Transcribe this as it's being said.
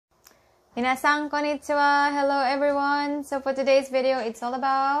Minnasan konnichiwa. Hello everyone. So for today's video, it's all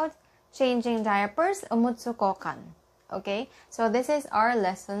about changing diapers, omutsu kokan. Okay, so this is our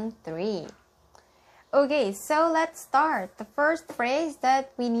lesson 3. Okay, so let's start. The first phrase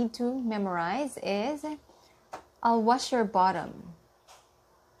that we need to memorize is I'll wash your bottom.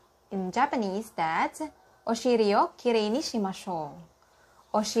 In Japanese, that's oshiri o kirei ni shimashou.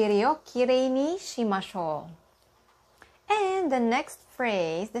 Oshiri o kirei ni shimashou. And the next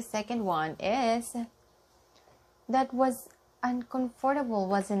phrase, the second one, is that was uncomfortable,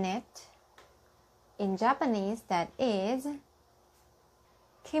 wasn't it? In Japanese, that is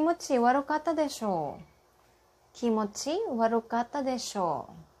kimochi warukatta desho. Kimochi warukatta desho.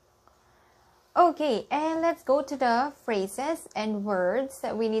 Okay, and let's go to the phrases and words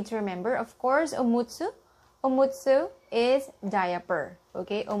that we need to remember. Of course, omutsu. Omutsu is diaper.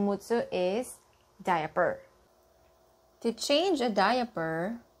 Okay, omutsu is diaper. To change a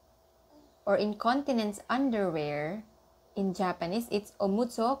diaper or incontinence underwear, in Japanese, it's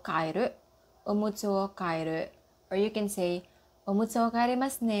omutsu o kaeru. Omutsu o kaeru. Or you can say, omutsu o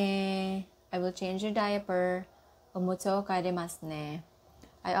kaerimasu ne. I will change your diaper. Omutsu o kaerimasu ne.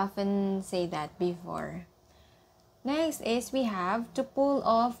 I often say that before. Next is we have to pull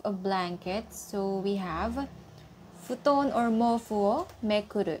off a blanket. So we have futon or mofu o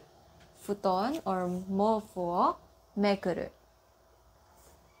mekuru. Futon or mofu o mekuru.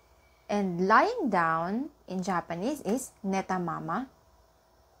 And lying down in Japanese is netamama.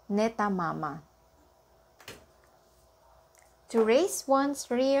 Netamama. To raise one's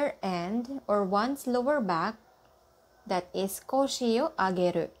rear end or one's lower back, that is koshi o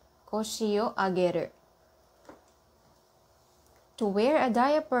ageru. Koshi o ageru. To wear a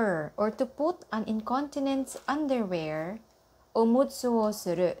diaper or to put an incontinence underwear, omutsu o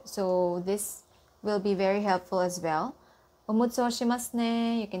suru. So this will be very helpful as well. Omutsu o shimasu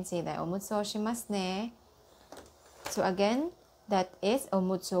ne. You can say that. Omutsu o shimasu ne. So again, that is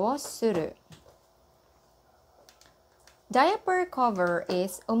omutsu o suru. Diaper cover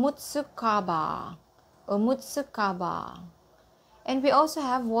is omutsu kaba. Omutsu kaba. And we also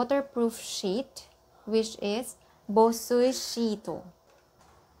have waterproof sheet, which is bosui shito.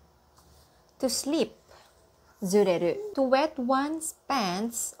 To sleep, zureru. To wet one's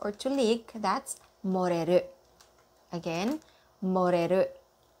pants or to leak, that's moreru. Again, moreru.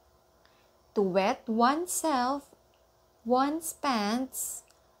 To wet oneself, one's pants,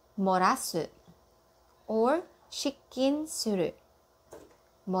 morasu. Or shikkin suru.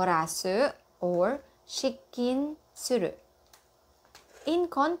 Morasu or shikkin suru.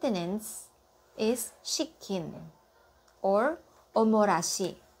 Incontinence is shikkin or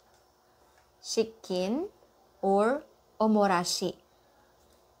omorashi. Shikkin or omorashi.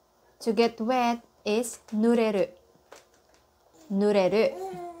 To get wet is nureru. Nureru.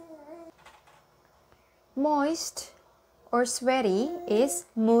 Moist or sweaty is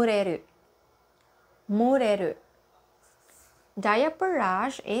mureru. Mureru. Diaper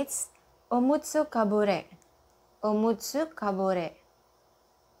rash is omutsu kabure. Omutsu kabure.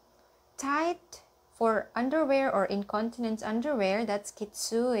 Tight for underwear or incontinence underwear, that's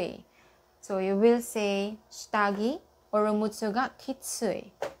kitsui. So you will say shitagi or omutsu ga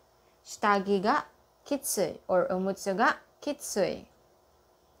kitsui. Shitagi ga kitsui or omutsu ga kitsui.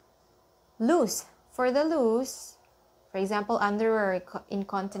 Loose. For the loose, for example, underwear,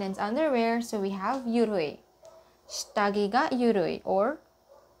 incontinence underwear, so we have yurui. Shitagi ga yurui or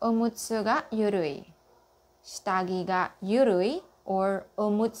omutsu ga yurui. Shitagi ga yurui or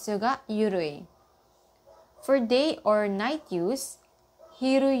omutsu ga yurui. For day or night use,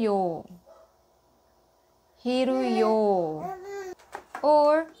 hiruyo. Hiruyo.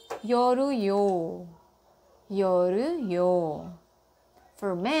 Or yoruyo. Yoruyo.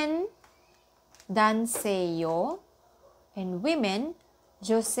 For men, danseiyo. And women,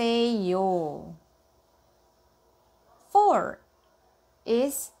 joseiyo. 4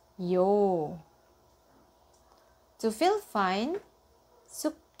 is yo. To feel fine,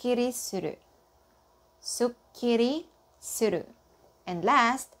 sukkiri suru. Sukkiri suru. And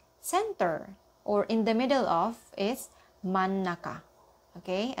last, center or in the middle of is mannaka.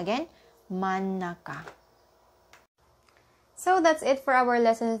 Okay, again, mannaka. So that's it for our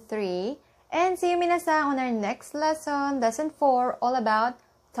lesson 3. And see you minasan on our next lesson, lesson 4, all about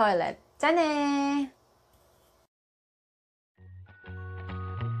toilet. Tane!